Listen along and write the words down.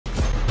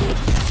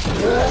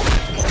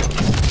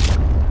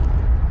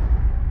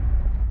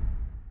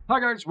Hi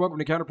guys, welcome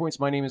to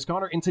Counterpoints. My name is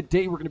Connor, and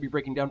today we're going to be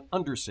breaking down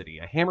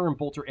Undercity, a hammer and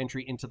bolter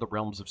entry into the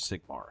realms of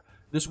Sigmar.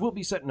 This will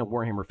be set in a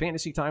Warhammer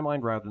fantasy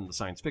timeline rather than the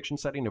science fiction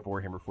setting of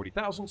Warhammer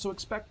 40,000, so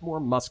expect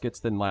more muskets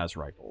than las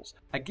rifles.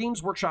 At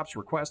Games Workshop's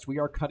request, we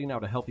are cutting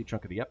out a healthy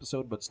chunk of the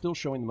episode, but still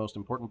showing the most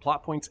important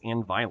plot points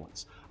and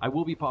violence. I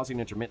will be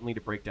pausing intermittently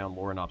to break down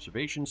lore and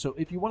observations, so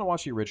if you want to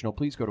watch the original,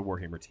 please go to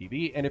Warhammer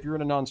TV, and if you're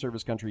in a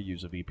non-service country,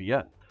 use a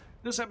VPN.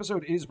 This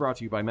episode is brought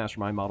to you by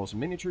Mastermind Models and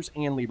Miniatures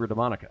and Libra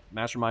Demonica.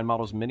 Mastermind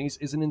Models and Minis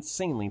is an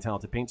insanely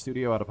talented paint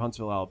studio out of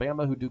Huntsville,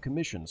 Alabama who do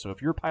commissions, so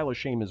if your pile of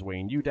shame is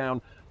weighing you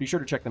down, be sure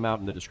to check them out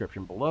in the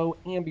description below,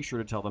 and be sure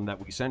to tell them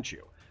that we sent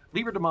you.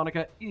 Libra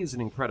Demonica is an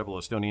incredible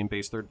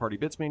Estonian-based third-party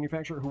bits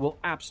manufacturer who will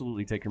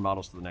absolutely take your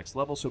models to the next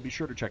level, so be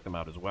sure to check them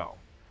out as well.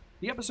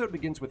 The episode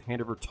begins with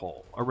Handover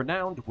Toll, a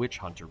renowned witch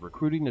hunter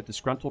recruiting a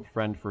disgruntled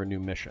friend for a new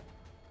mission.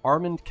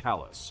 Armand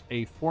Callis,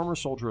 a former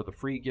soldier of the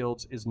Free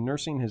Guilds, is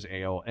nursing his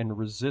ail and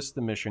resists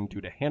the mission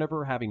due to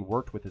Hanover having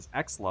worked with his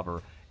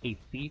ex-lover, a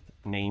thief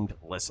named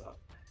Lissa.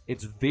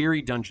 It's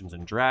very Dungeons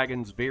 &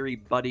 Dragons, very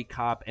buddy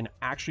cop, and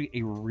actually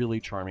a really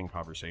charming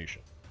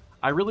conversation.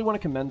 I really want to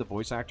commend the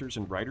voice actors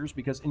and writers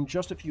because in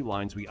just a few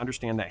lines we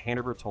understand that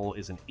Hanover Toll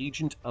is an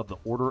agent of the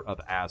Order of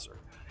Azur,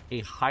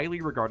 a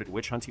highly regarded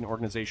witch hunting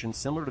organization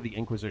similar to the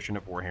Inquisition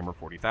of Warhammer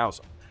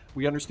 40,000.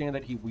 We understand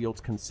that he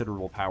wields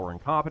considerable power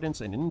and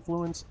competence and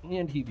influence,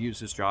 and he views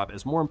his job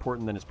as more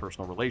important than his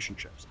personal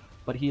relationships,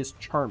 but he is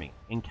charming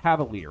and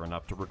cavalier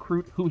enough to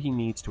recruit who he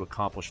needs to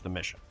accomplish the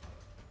mission.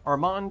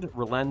 Armand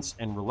relents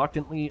and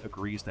reluctantly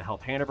agrees to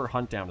help Hanover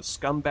hunt down a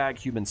scumbag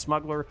human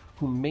smuggler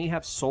who may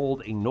have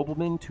sold a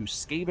nobleman to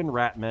Skaven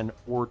ratmen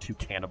or to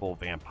cannibal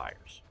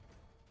vampires.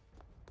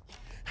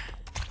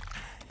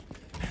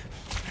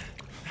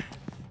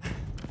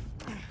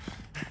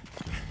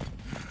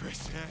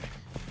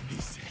 He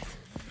said,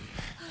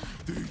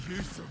 do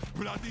you so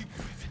bloody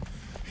good,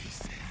 he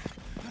said.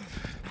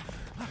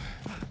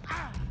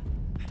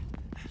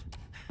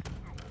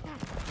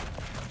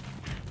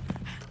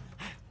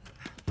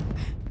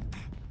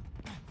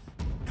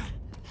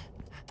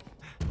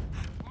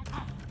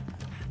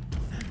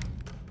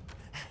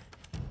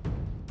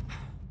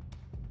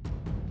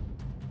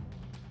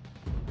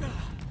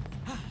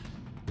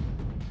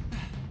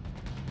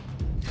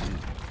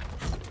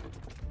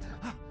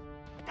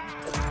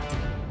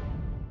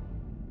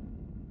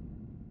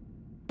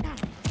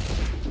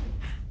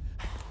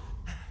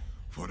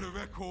 For the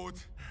record,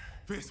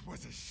 this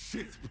was a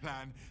shit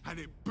plan, and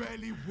it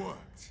barely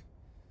worked.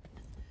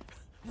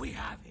 We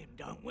have him,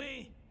 don't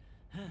we?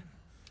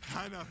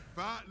 And a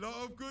fat lot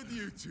of good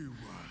you two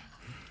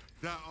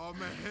were. That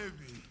armor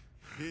heavy,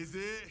 is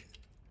it?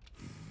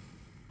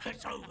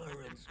 It's over,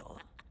 Renzo.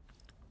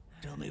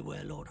 Tell me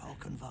where Lord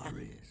Hawkenvar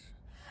is.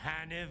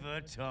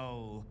 Hanover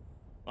Toll.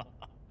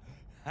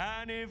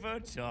 Hanover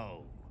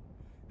Toll.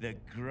 The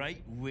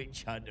great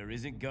witch hunter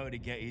isn't going to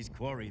get his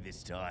quarry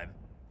this time.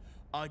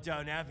 I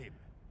don't have him.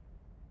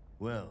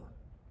 Well,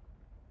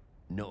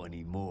 not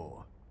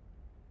anymore.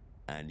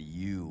 And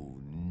you'll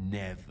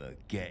never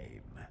get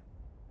him.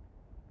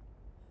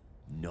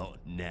 Not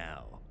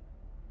now.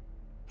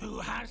 Who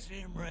has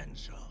him,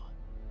 Renzo?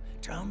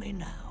 Tell me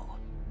now,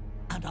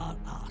 and I'll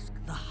ask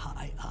the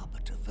High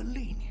Arbiter for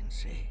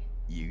leniency.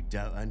 You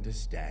don't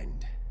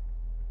understand.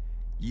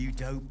 You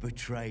don't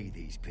betray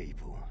these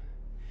people.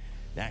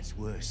 That's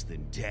worse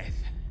than death.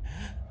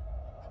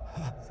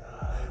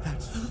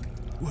 That's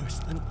worse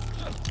than...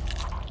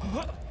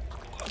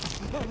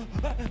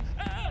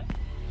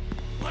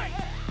 Wait!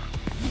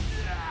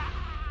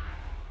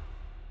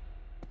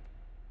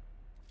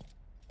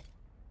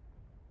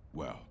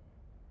 Well,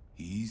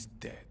 he's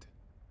dead.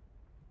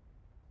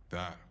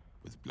 That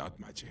was blood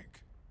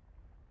magic.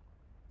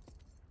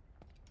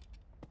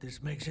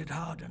 This makes it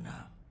harder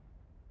now.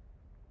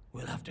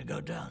 We'll have to go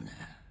down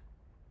there.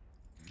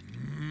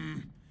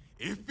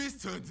 If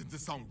this turns into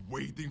some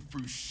wading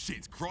through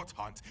shit grot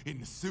hunt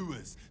in the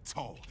sewers,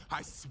 Toll,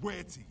 I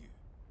swear to you.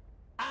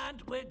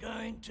 And we're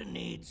going to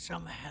need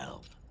some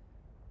help.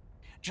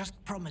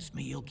 Just promise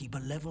me you'll keep a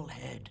level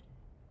head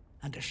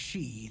and a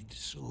sheathed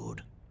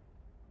sword.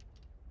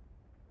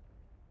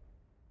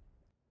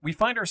 We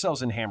find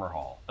ourselves in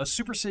Hammerhall, a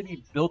super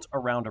city built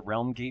around a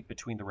realm gate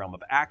between the realm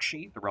of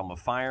Akshi, the realm of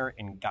fire,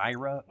 and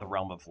Gyra, the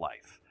realm of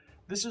life.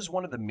 This is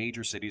one of the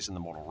major cities in the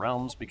mortal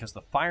realms because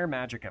the fire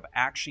magic of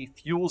Akshi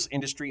fuels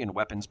industry and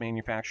weapons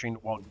manufacturing,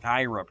 while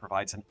Gyra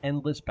provides an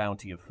endless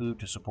bounty of food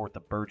to support the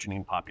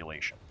burgeoning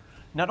population.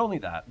 Not only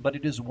that, but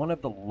it is one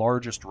of the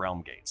largest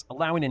realm gates,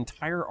 allowing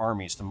entire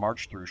armies to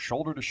march through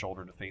shoulder to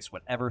shoulder to face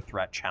whatever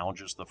threat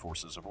challenges the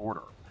forces of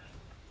order.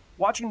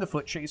 Watching the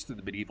foot chase through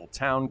the medieval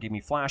town gave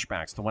me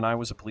flashbacks to when I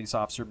was a police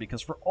officer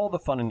because for all the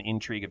fun and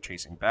intrigue of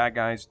chasing bad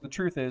guys, the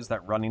truth is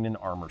that running in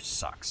armor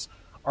sucks.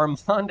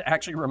 Armand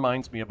actually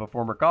reminds me of a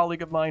former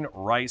colleague of mine,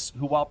 Rice,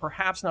 who while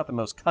perhaps not the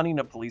most cunning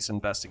of police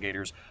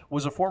investigators,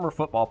 was a former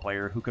football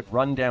player who could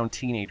run down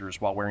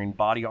teenagers while wearing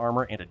body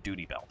armor and a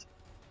duty belt.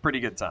 Pretty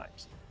good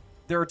times.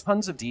 There are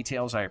tons of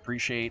details I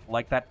appreciate,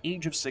 like that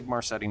Age of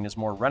Sigmar setting is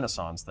more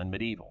Renaissance than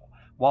medieval.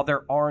 While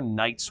there are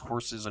knights,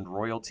 horses, and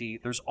royalty,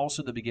 there's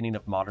also the beginning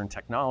of modern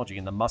technology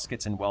in the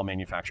muskets and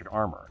well-manufactured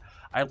armor.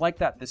 I like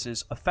that this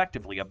is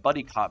effectively a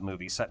buddy cop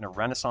movie set in a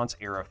Renaissance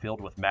era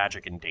filled with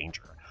magic and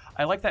danger.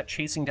 I like that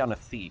chasing down a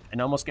thief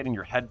and almost getting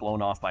your head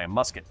blown off by a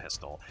musket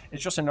pistol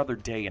is just another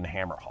day in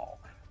Hammerhall.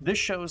 This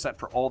shows that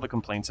for all the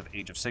complaints of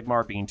Age of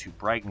Sigmar being too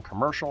bright and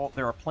commercial,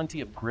 there are plenty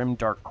of grim,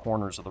 dark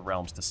corners of the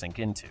realms to sink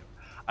into.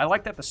 I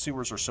like that the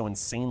sewers are so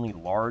insanely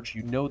large,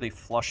 you know they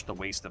flush the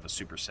waste of a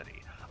super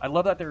city. I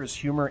love that there is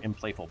humor and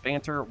playful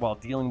banter while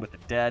dealing with the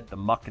dead, the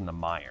muck, and the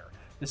mire.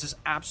 This is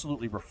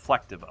absolutely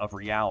reflective of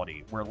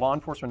reality, where law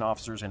enforcement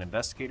officers and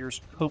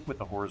investigators cope with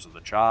the horrors of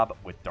the job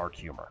with dark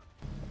humor.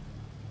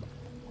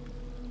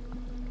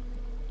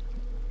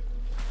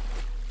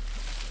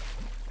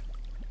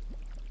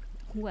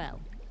 Well,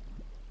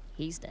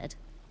 he's dead.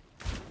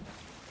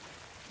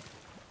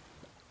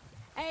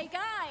 Hey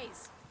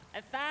guys!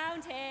 I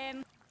found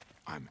him!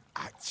 I'm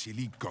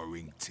actually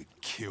going to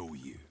kill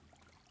you.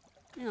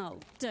 Oh,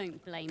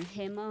 don't blame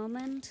him,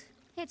 Armand.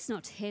 It's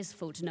not his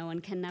fault no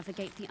one can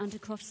navigate the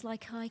Undercrofts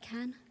like I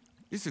can.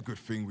 It's a good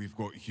thing we've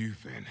got you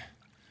then.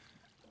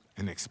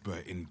 An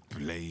expert in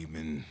blame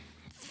and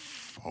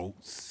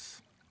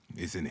faults,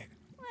 isn't it?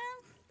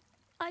 Well,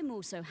 I'm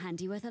also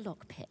handy with a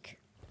lockpick.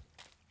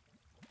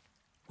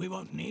 We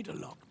won't need a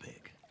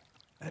lockpick.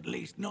 At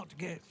least not to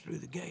get through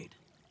the gate.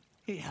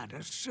 He had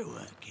a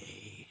sewer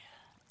key.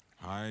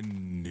 I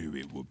knew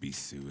it would be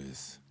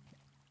sewers.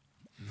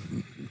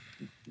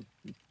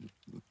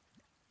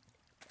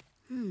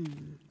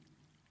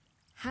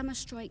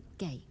 Hammerstrike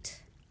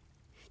Gate.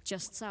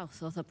 Just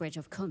south of the Bridge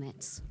of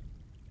Comets.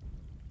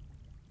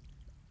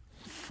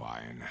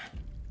 Fine.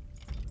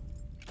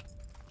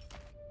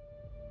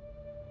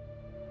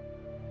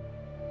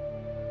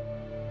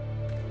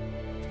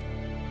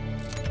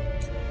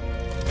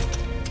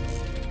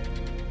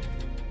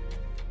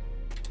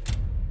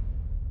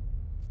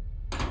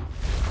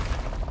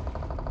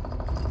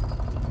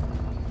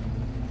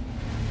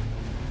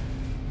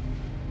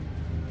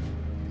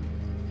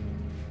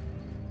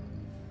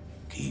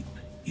 Keep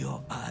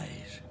your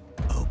eyes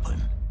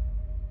open.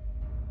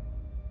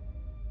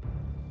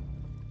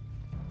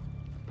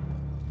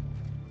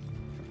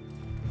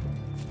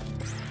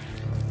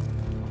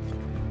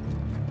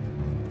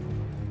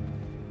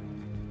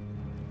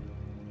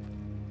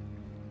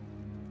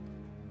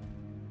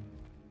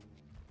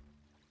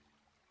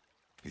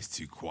 It's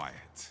too quiet.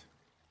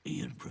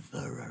 You'd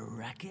prefer a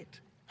racket?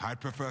 I'd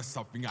prefer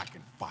something I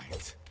can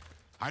fight.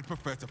 I'd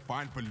prefer to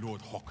find the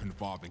Lord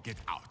Hockenvarv and get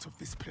out of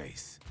this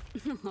place.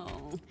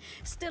 Oh,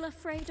 still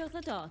afraid of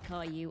the dark,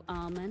 are you,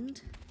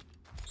 Armand?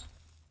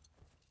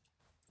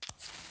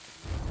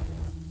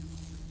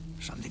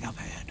 Something up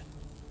ahead.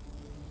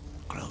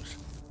 Close.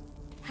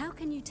 How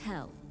can you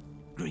tell?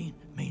 Green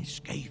means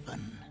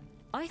Skaven.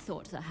 I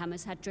thought the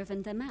Hammers had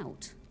driven them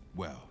out.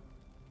 Well,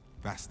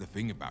 that's the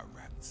thing about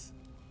rats.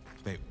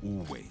 They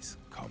always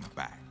come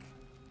back.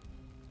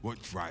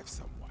 What drives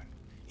someone,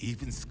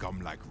 even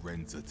scum like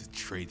Renza, to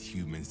trade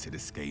humans to the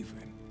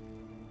Skaven?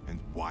 And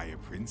why a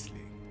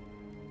princeling?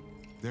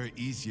 They're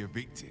easier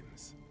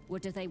victims.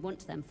 What do they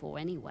want them for,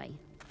 anyway?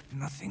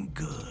 Nothing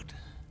good.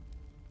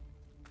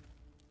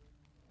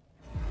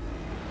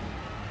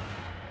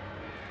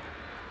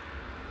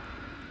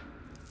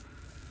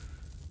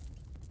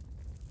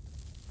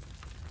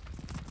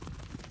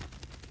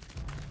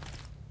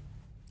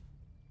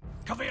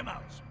 Cover your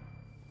mouths.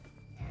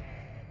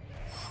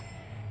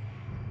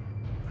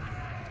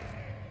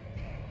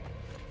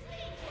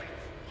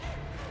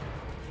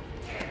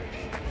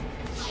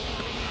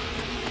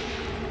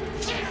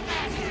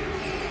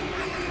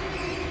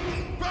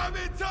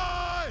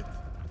 Vermintide!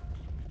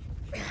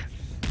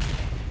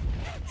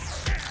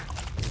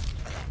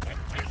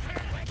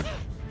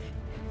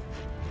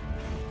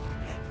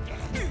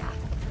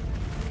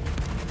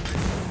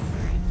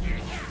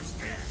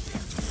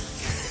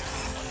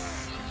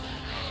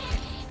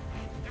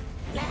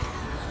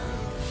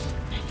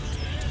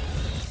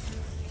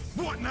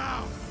 What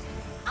now?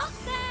 Up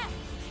there!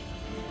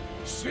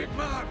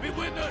 Sigmar, be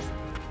with us!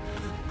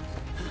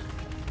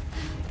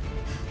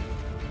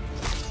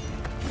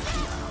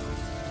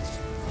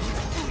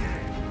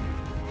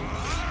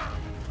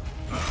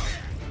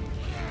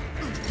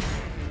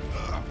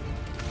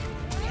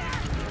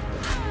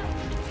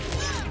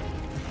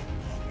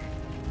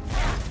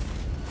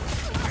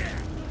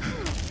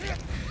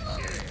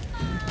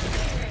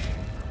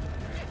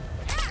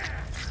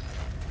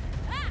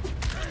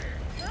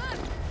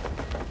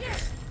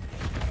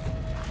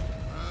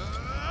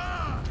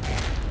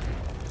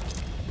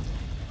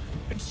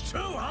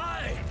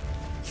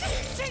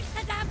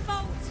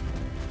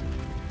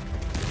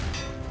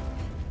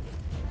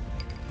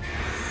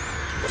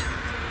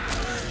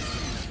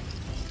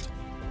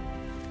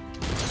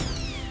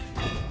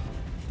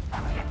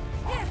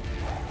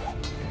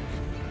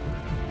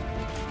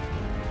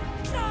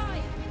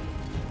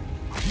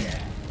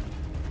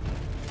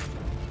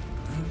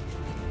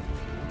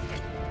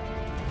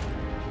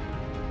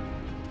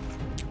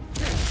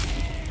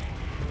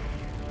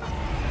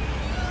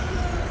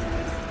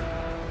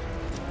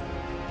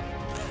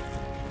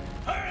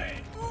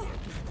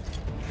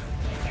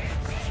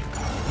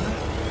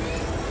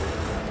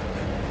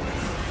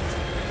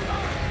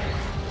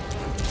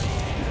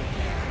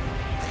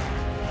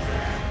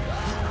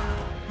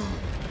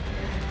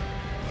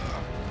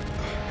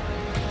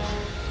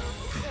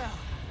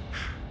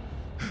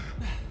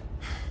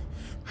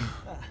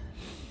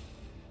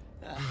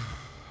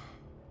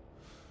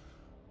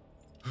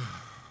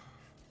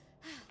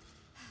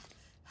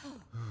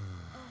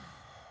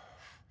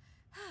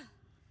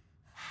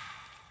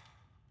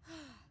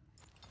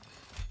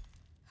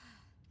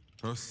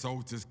 Those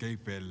soldiers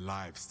gave their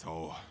lives,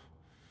 Toll.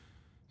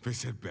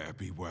 This had better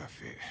be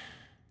worth it.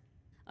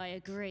 I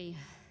agree.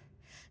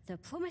 The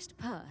promised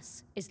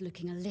purse is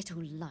looking a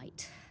little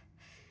light.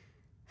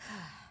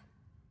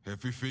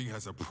 Everything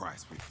has a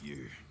price with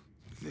you,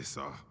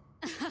 Lissa.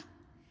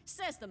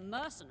 Says the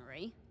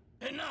mercenary.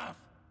 Enough!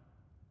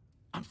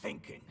 I'm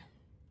thinking.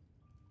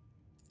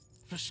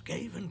 For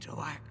Skaven to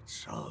act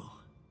so...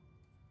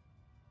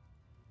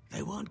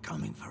 They weren't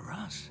coming for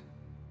us.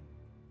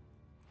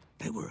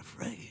 They were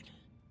afraid.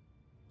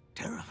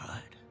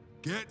 Terrified.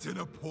 Get to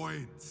the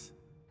point!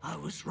 I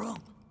was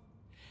wrong.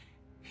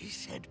 He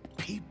said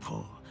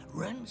people.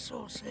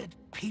 Renzo said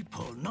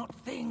people, not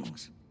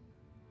things.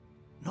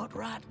 Not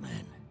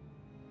ratmen.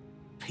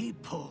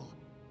 People.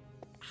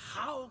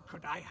 How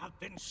could I have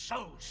been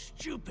so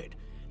stupid?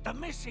 The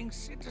missing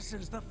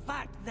citizens, the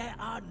fact there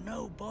are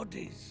no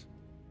bodies.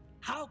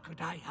 How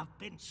could I have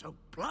been so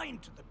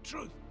blind to the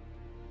truth?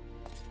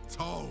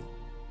 Toll!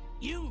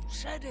 You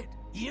said it.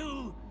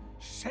 You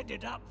said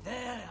it up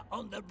there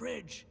on the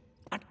bridge.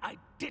 And I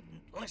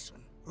didn't listen.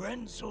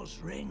 Renzo's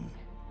ring.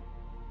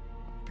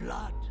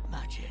 Blood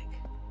magic.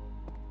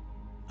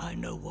 I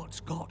know what's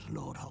got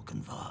Lord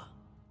Håkonvar.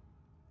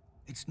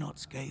 It's not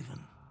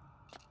Skaven.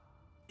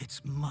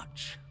 It's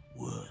much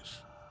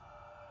worse.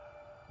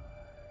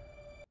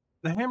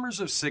 The Hammers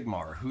of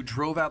Sigmar, who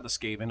drove out the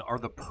Skaven, are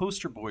the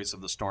poster boys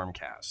of the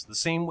Stormcast, the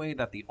same way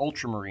that the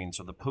Ultramarines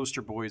are the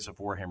poster boys of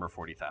Warhammer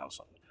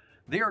 40,000.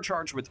 They are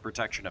charged with the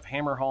protection of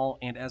Hammerhall,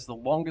 and as the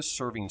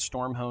longest-serving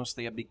Storm host,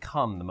 they have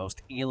become the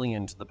most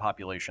alien to the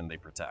population they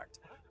protect.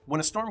 When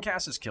a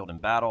Stormcast is killed in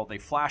battle, they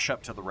flash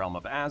up to the realm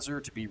of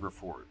Azur to be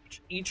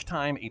reforged. Each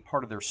time, a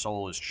part of their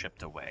soul is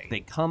chipped away.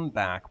 They come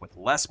back with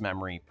less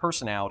memory,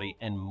 personality,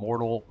 and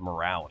mortal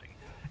morality.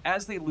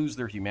 As they lose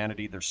their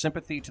humanity, their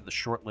sympathy to the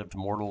short-lived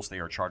mortals they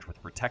are charged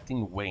with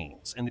protecting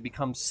wanes, and they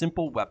become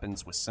simple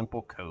weapons with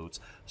simple codes,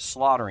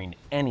 slaughtering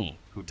any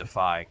who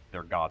defy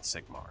their god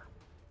Sigmar.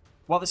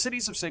 While the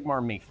cities of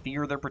Sigmar may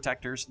fear their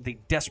protectors, they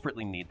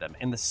desperately need them,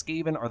 and the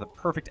Skaven are the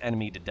perfect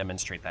enemy to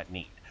demonstrate that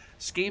need.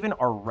 Skaven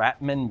are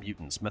ratmen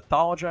mutants,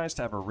 mythologized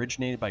to have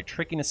originated by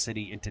tricking a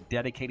city into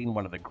dedicating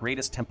one of the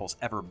greatest temples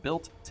ever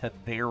built to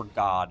their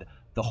god,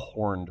 the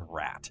Horned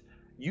Rat.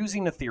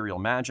 Using ethereal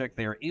magic,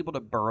 they are able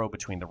to burrow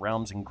between the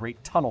realms in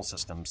great tunnel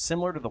systems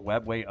similar to the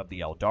webway of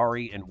the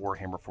Eldari in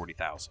Warhammer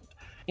 40,000.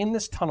 In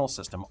this tunnel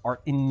system are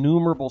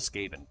innumerable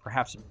Skaven,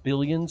 perhaps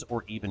billions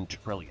or even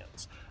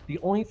trillions. The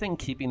only thing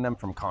keeping them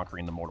from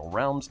conquering the mortal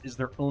realms is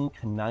their own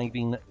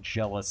conniving,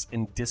 jealous,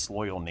 and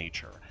disloyal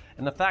nature,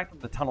 and the fact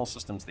that the tunnel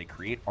systems they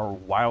create are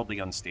wildly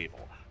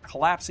unstable,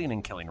 collapsing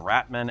and killing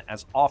ratmen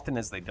as often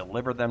as they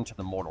deliver them to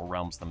the mortal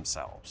realms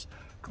themselves.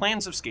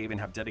 Clans of Skaven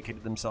have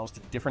dedicated themselves to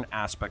different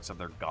aspects of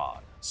their god.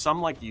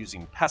 Some like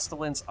using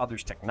pestilence,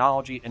 others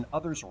technology, and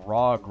others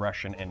raw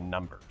aggression and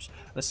numbers.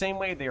 The same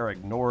way they are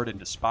ignored and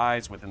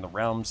despised within the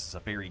realms as a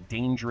very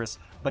dangerous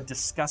but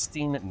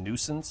disgusting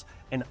nuisance,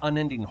 an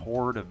unending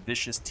horde of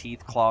vicious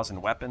teeth, claws,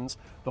 and weapons,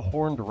 the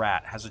Horned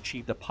Rat has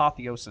achieved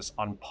apotheosis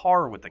on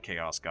par with the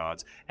Chaos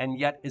Gods, and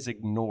yet is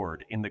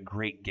ignored in the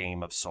great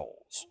game of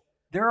souls.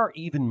 There are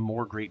even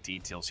more great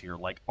details here,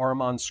 like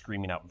Armand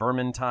screaming out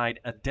Vermintide,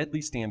 a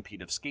deadly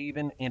stampede of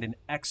Skaven, and an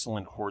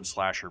excellent horde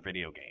slasher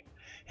video game.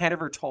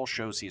 Hannover Toll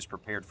shows he is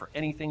prepared for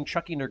anything,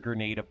 chucking a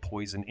grenade of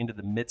poison into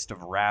the midst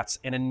of rats,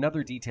 and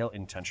another detail,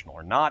 intentional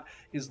or not,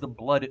 is the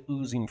blood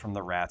oozing from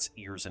the rats'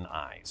 ears and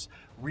eyes.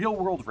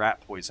 Real-world rat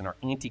poison are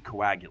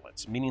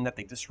anticoagulants, meaning that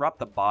they disrupt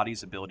the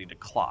body's ability to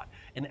clot,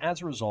 and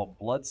as a result,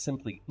 blood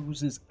simply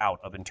oozes out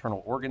of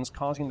internal organs,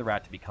 causing the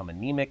rat to become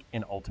anemic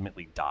and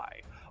ultimately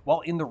die.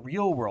 While in the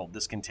real world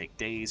this can take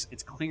days,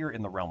 it's clear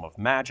in the realm of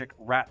magic,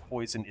 rat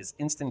poison is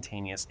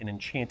instantaneous and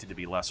enchanted to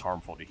be less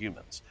harmful to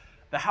humans.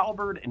 The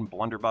halberd and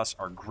blunderbuss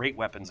are great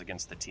weapons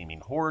against the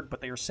teeming horde,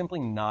 but they are simply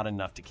not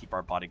enough to keep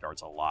our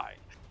bodyguards alive,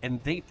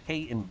 and they pay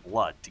in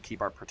blood to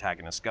keep our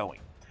protagonists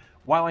going.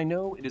 While I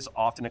know it is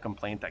often a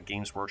complaint that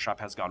Games Workshop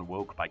has gone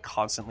woke by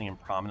constantly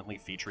and prominently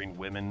featuring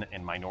women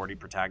and minority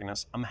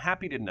protagonists, I'm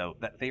happy to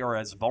note that they are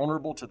as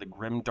vulnerable to the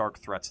grim dark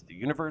threats of the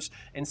universe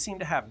and seem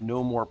to have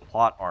no more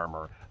plot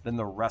armor than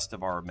the rest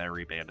of our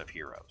merry band of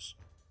heroes.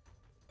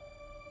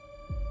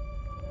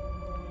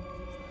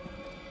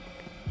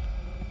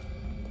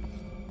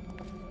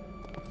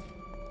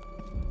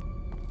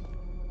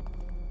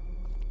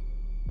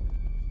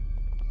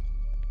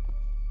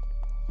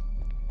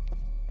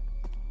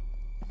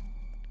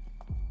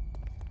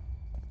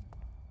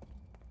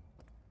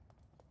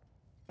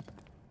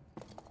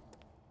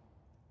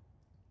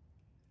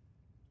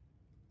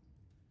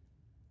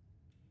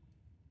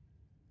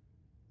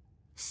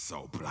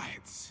 So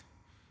blights.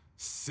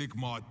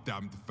 Sigmar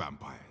damned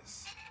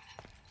vampires.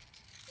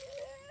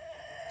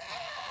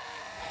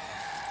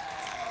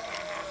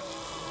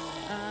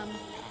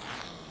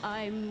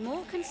 I'm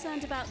more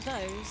concerned about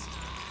those.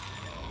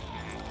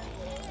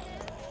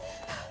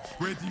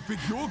 Where do you think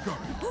you're going?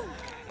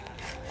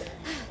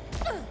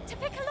 To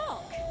pick a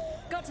lock!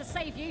 Got to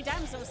save you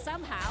damsels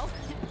somehow.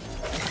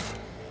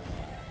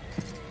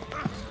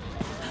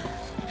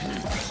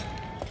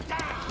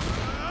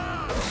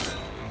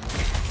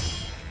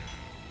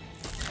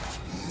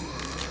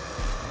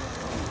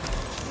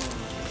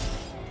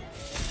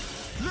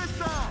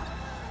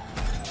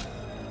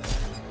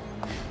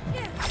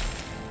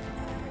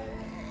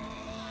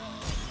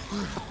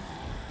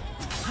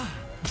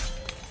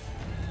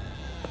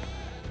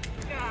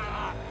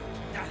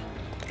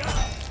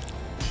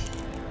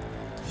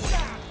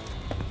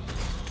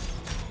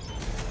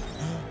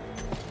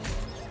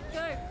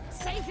 Go!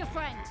 Save your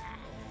friend!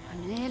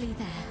 I'm nearly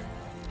there.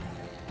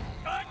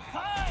 Good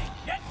fight!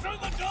 Get through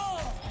the door!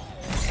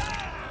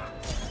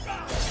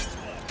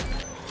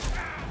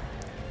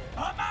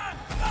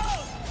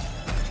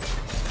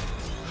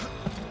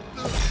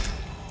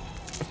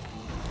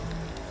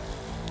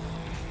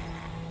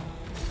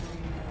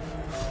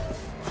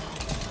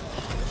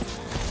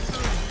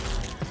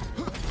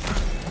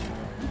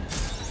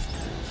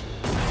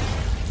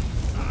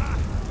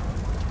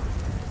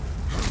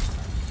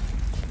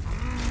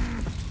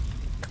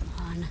 Come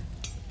on,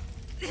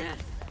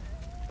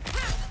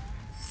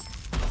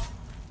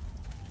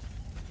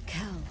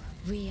 go!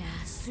 Ria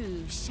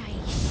Su Shai.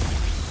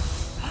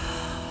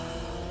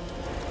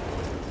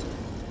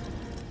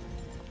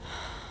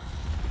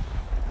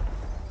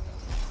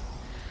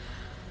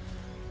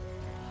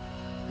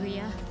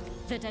 Ria,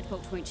 the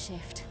deadbolt won't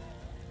shift.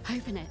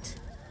 Open it,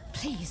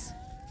 please.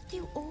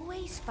 You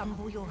always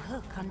fumble your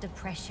hook under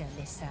pressure,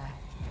 Lissa.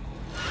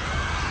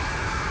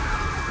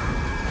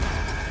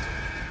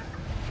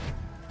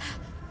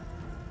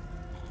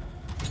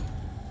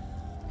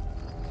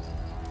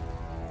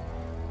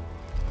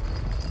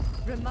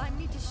 Remind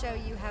me to show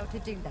you how to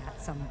do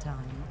that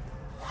sometime.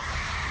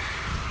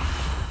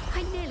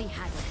 I nearly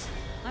had it.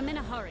 I'm in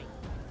a hurry.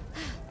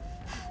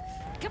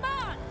 Come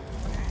on!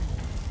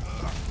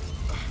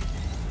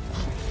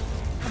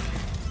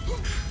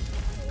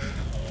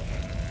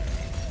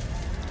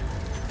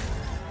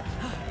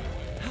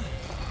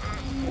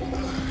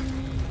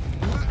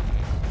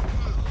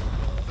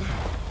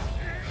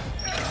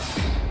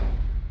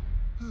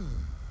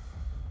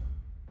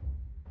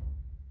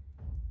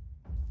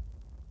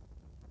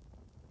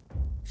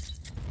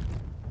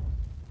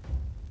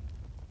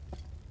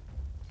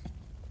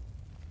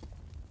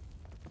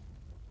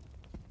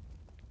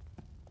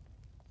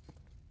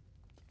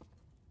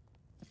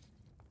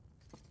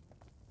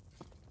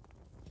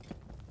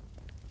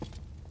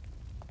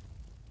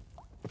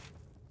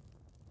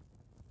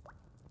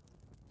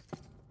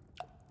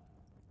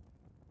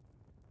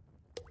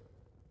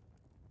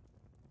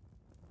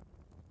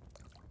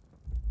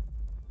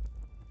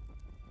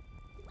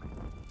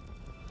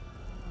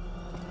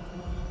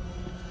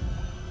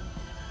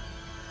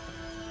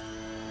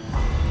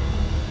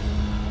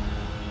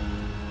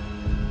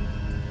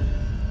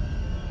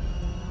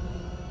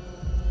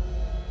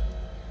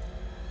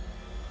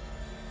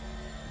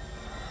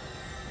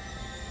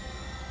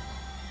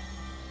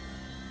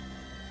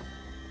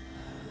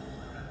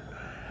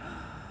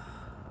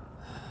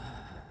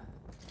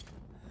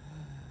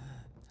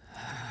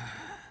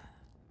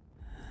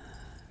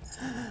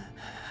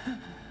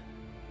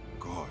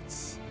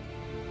 Gods.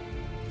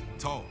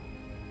 Tol,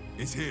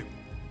 it's him.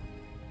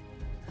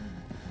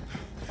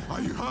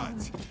 Are you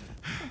hurt?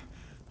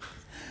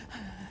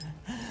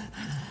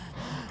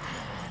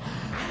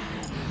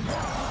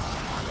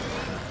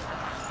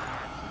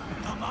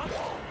 Come on!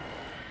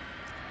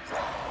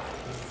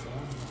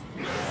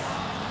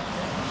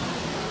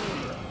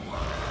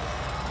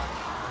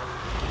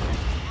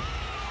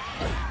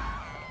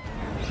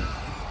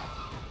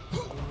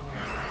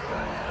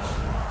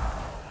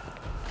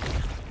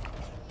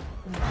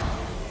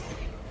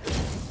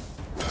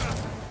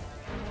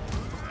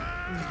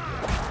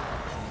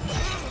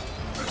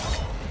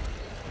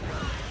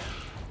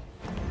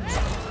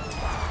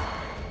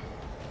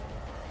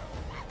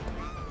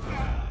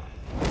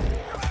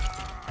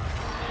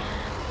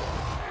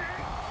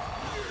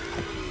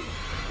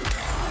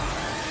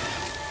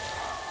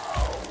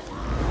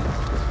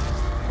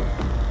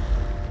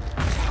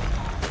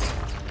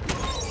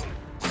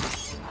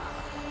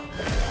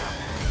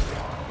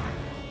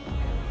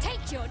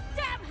 Your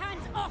damn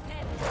hands off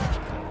him!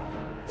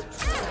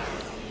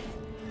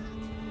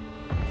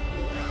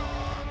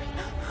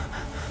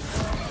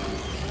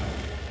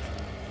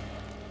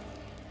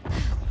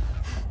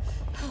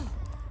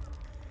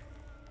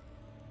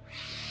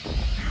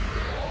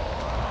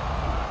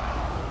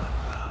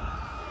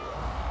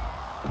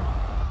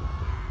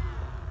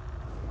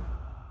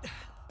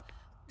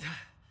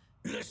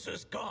 This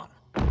is gone.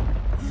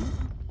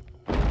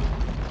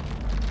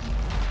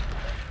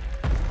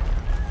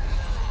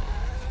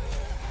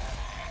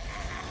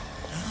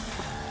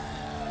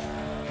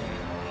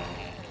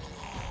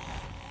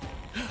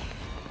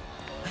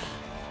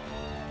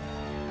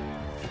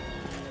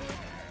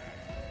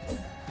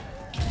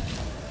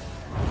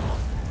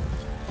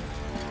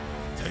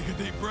 Take a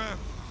deep breath.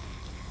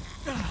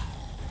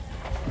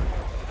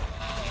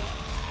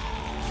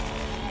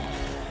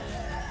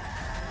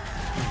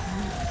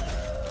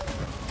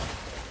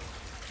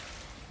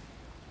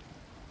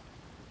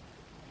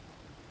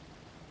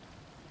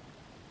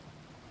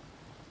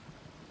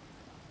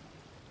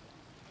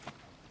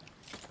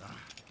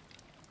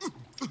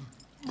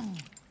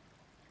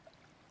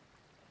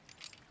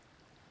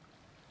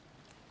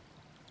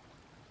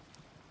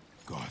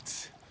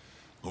 gods.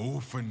 All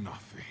for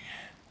nothing.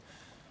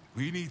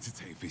 We need to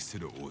take this to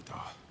the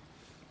Order.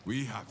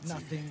 We have to.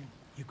 Nothing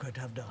you could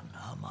have done,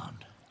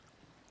 Armand.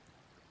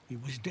 He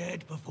was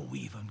dead before we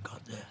even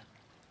got there.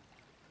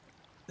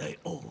 They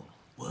all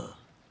were.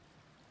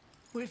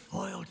 We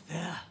foiled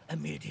their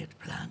immediate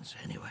plans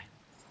anyway.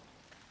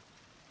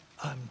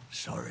 I'm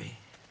sorry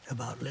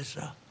about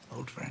Lissa,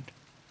 old friend.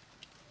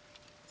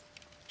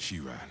 She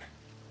ran.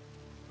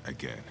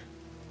 Again.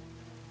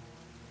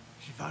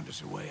 She found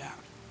us a way out.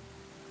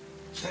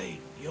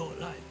 Saved your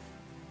life.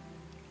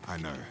 I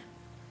know.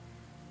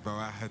 Though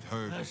I had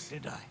hoped... As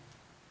did I.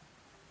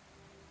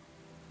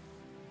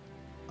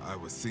 I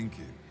was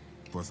sinking,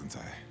 wasn't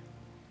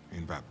I?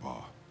 In that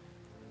bar.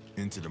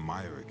 Into the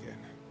mire again.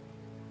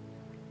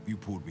 You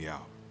pulled me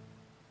out.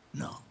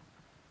 No.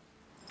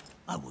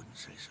 I wouldn't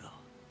say so.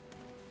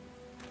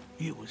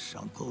 You were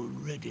sunk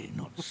already,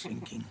 not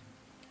sinking.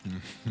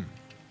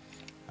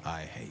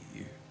 I hate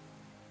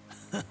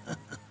you.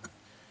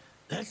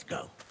 Let's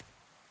go.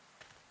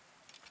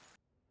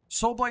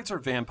 Soulblights are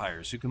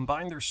vampires who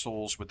combine their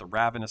souls with the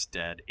ravenous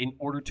dead in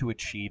order to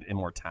achieve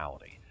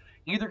immortality.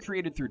 Either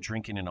created through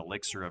drinking an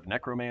elixir of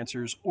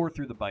necromancers or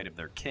through the bite of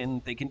their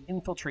kin, they can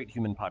infiltrate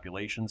human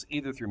populations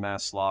either through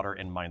mass slaughter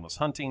and mindless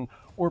hunting,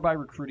 or by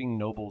recruiting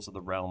nobles of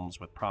the realms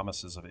with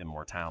promises of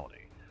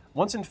immortality.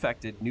 Once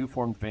infected,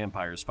 new-formed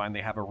vampires find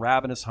they have a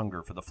ravenous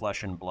hunger for the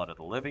flesh and blood of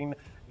the living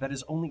that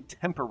is only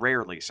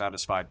temporarily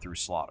satisfied through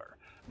slaughter.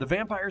 The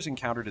vampires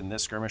encountered in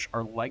this skirmish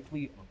are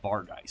likely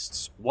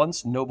Vargeists,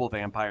 once noble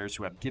vampires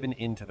who have given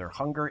in to their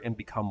hunger and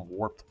become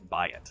warped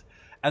by it.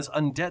 As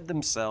undead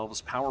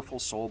themselves, powerful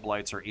soul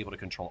blights are able to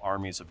control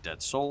armies of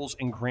dead souls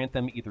and grant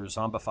them either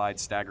zombified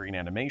staggering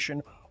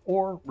animation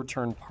or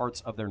return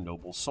parts of their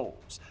noble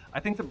souls. I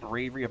think the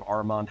bravery of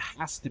Armand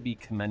has to be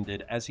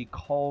commended as he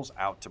calls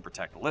out to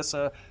protect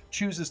Lissa,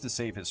 chooses to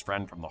save his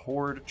friend from the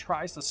Horde,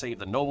 tries to save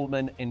the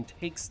nobleman, and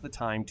takes the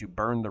time to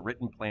burn the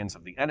written plans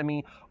of the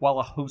enemy while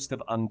a host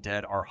of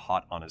undead are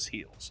hot on his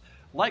heels.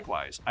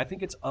 Likewise, I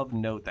think it's of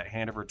note that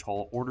Hannover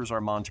Toll orders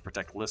Armand to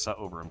protect Lissa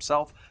over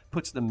himself,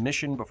 puts the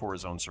mission before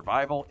his own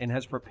survival, and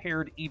has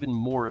prepared even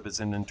more of his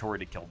inventory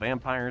to kill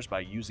vampires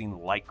by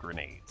using light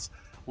grenades.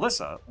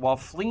 Lissa, while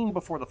fleeing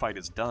before the fight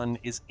is done,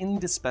 is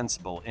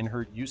indispensable in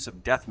her use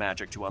of death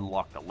magic to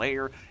unlock the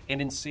lair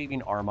and in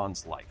saving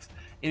Armand's life.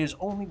 It is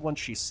only once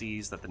she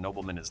sees that the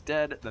nobleman is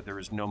dead, that there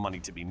is no money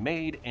to be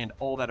made, and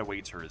all that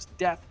awaits her is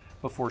death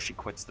before she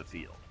quits the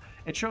field.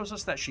 It shows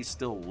us that she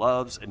still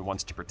loves and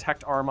wants to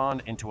protect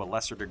Armand and to a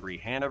lesser degree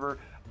Hannover,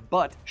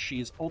 but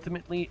she is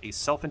ultimately a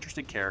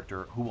self-interested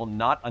character who will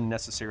not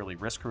unnecessarily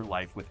risk her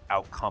life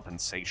without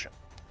compensation.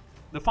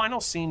 The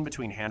final scene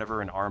between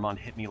Hannover and Armand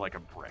hit me like a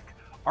brick.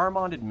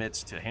 Armand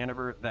admits to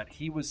Hannover that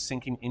he was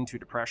sinking into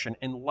depression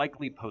and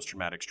likely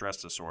post-traumatic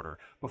stress disorder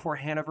before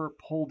Hannover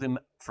pulled him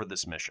for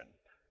this mission.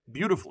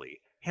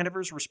 Beautifully,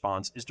 Hannover's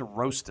response is to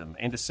roast him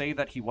and to say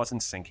that he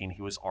wasn't sinking,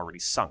 he was already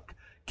sunk,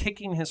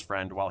 kicking his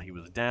friend while he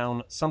was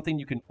down, something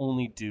you can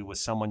only do with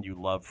someone you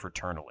love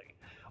fraternally.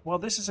 While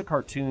this is a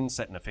cartoon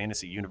set in a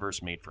fantasy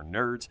universe made for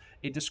nerds,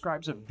 it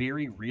describes a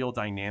very real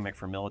dynamic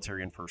for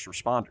military and first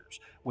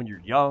responders. When you're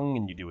young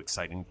and you do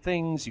exciting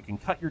things, you can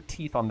cut your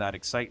teeth on that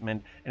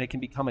excitement and it can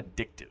become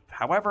addictive.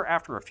 However,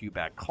 after a few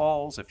bad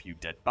calls, a few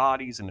dead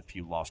bodies, and a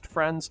few lost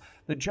friends,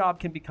 the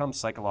job can become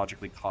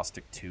psychologically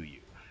caustic to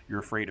you. You're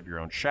afraid of your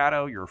own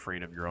shadow, you're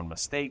afraid of your own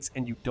mistakes,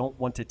 and you don't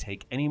want to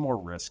take any more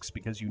risks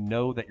because you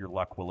know that your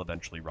luck will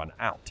eventually run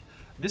out.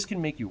 This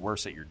can make you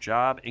worse at your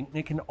job, and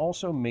it can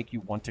also make you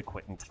want to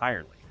quit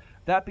entirely.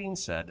 That being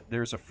said,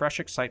 there's a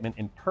fresh excitement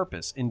and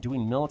purpose in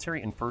doing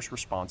military and first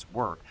response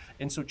work,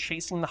 and so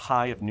chasing the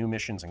high of new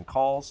missions and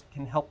calls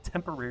can help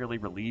temporarily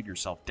relieve your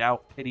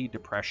self-doubt, pity,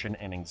 depression,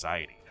 and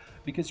anxiety,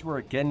 because you are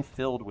again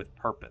filled with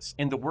purpose,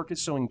 and the work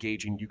is so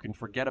engaging you can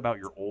forget about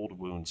your old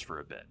wounds for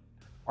a bit.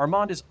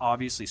 Armand is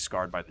obviously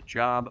scarred by the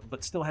job,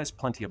 but still has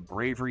plenty of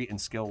bravery and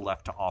skill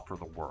left to offer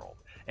the world.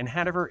 And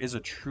Hannover is a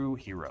true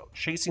hero,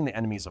 chasing the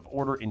enemies of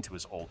Order into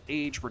his old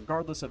age,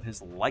 regardless of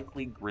his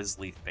likely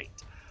grisly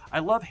fate. I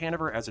love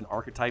Hannover as an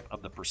archetype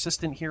of the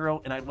persistent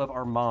hero, and I love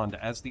Armand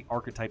as the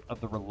archetype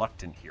of the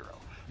reluctant hero.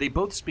 They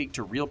both speak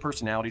to real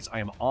personalities I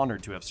am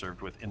honored to have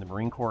served with in the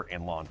Marine Corps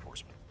and law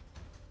enforcement.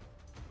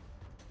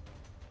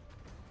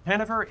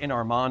 Hannover and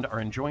Armand are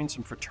enjoying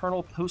some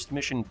fraternal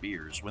post-mission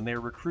beers when they are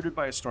recruited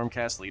by a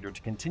Stormcast leader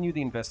to continue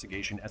the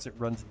investigation as it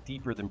runs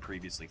deeper than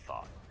previously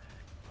thought.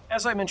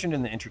 As I mentioned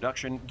in the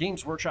introduction,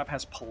 Games Workshop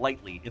has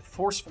politely, if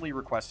forcefully,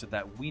 requested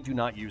that we do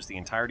not use the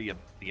entirety of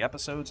the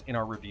episodes in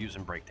our reviews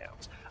and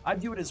breakdowns. I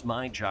view it as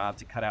my job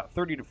to cut out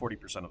 30 to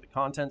 40% of the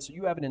content so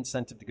you have an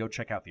incentive to go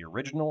check out the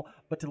original,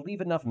 but to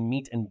leave enough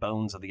meat and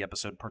bones of the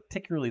episode,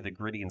 particularly the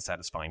gritty and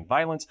satisfying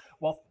violence,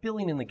 while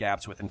filling in the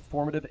gaps with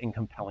informative and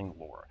compelling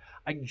lore.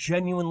 I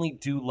genuinely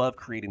do love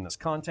creating this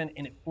content,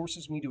 and it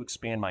forces me to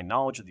expand my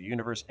knowledge of the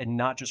universe and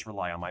not just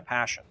rely on my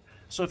passion.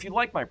 So if you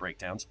like my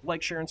breakdowns,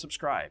 like, share, and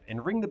subscribe,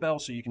 and ring the bell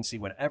so you can see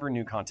whenever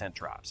new content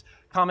drops.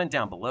 Comment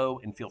down below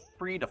and feel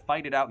free to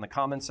fight it out in the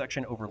comments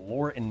section over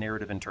lore and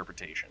narrative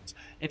interpretations.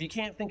 If you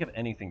can't think of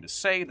anything to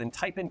say, then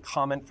type in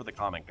comment for the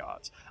comment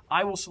gods.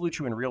 I will salute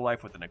you in real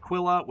life with an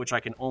Aquila, which I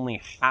can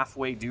only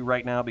halfway do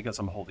right now because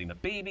I'm holding a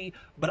baby,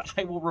 but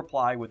I will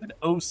reply with an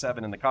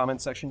 07 in the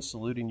comment section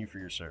saluting you for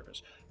your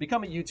service.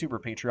 Become a YouTube or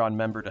Patreon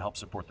member to help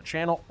support the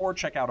channel, or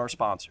check out our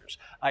sponsors.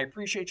 I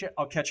appreciate you.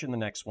 I'll catch you in the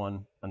next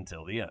one.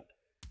 Until the end.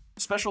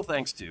 Special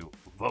thanks to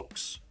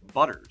Vokes,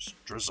 Butters,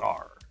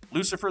 Drazar,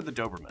 Lucifer the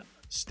Doberman,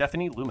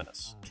 Stephanie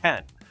Luminous,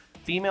 Ken,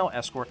 Female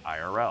Escort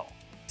IRL,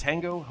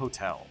 Tango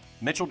Hotel,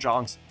 Mitchell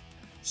Johnson,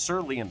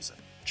 Sir Liamson,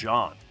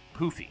 John,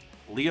 Poofy,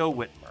 Leo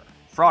Whitmer,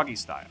 Froggy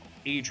Style,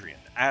 Adrian,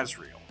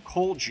 Azriel,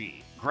 Cole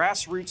G,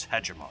 Grassroots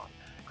Hegemon,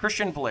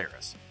 Christian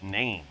Valeris,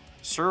 Name,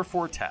 Sir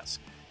Fortesque,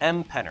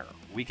 M. Penner,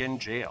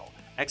 Weekend Jail,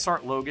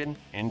 Exart Logan,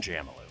 and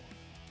Jamalu.